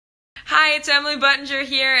Hi, it's Emily Buttinger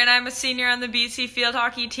here, and I'm a senior on the BC field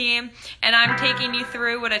hockey team, and I'm taking you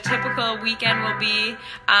through what a typical weekend will be.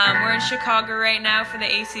 We're in Chicago right now for the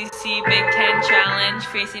ACC Big Ten Challenge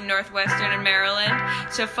facing Northwestern and Maryland,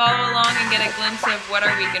 so follow along and get a glimpse of what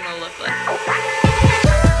our weekend will look like.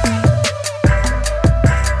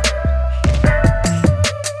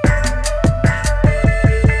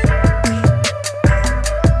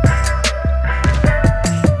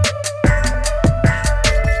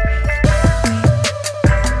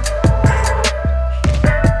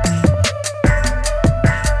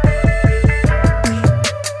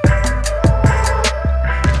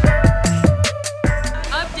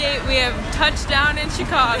 Touchdown in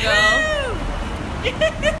Chicago.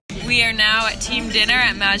 We are now at team dinner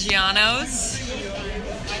at Maggiano's.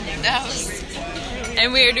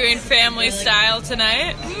 And we are doing family style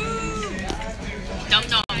tonight. Dum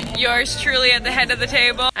dum. Yours truly at the head of the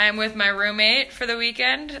table. I'm with my roommate for the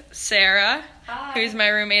weekend, Sarah. Hi. Who's my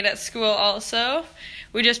roommate at school also.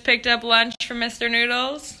 We just picked up lunch from Mr.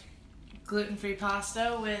 Noodles. Gluten-free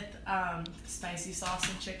pasta with spicy sauce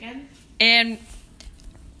and chicken. And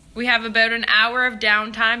we have about an hour of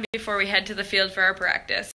downtime before we head to the field for our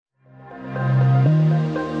practice.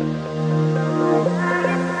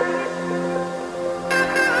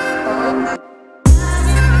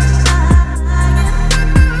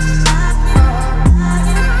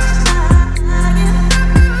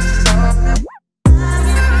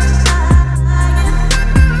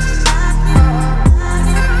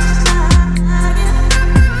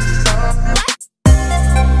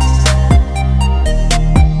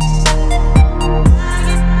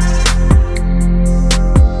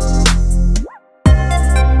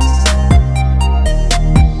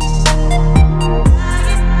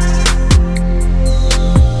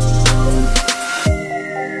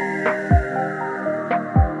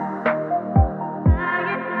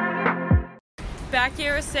 Back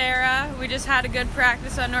here with Sarah. We just had a good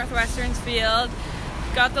practice on Northwestern's field.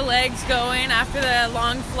 Got the legs going after the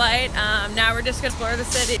long flight. Now we're just going to explore the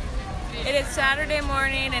city. It is Saturday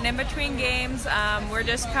morning, and in between games, we're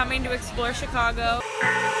just coming to explore Chicago.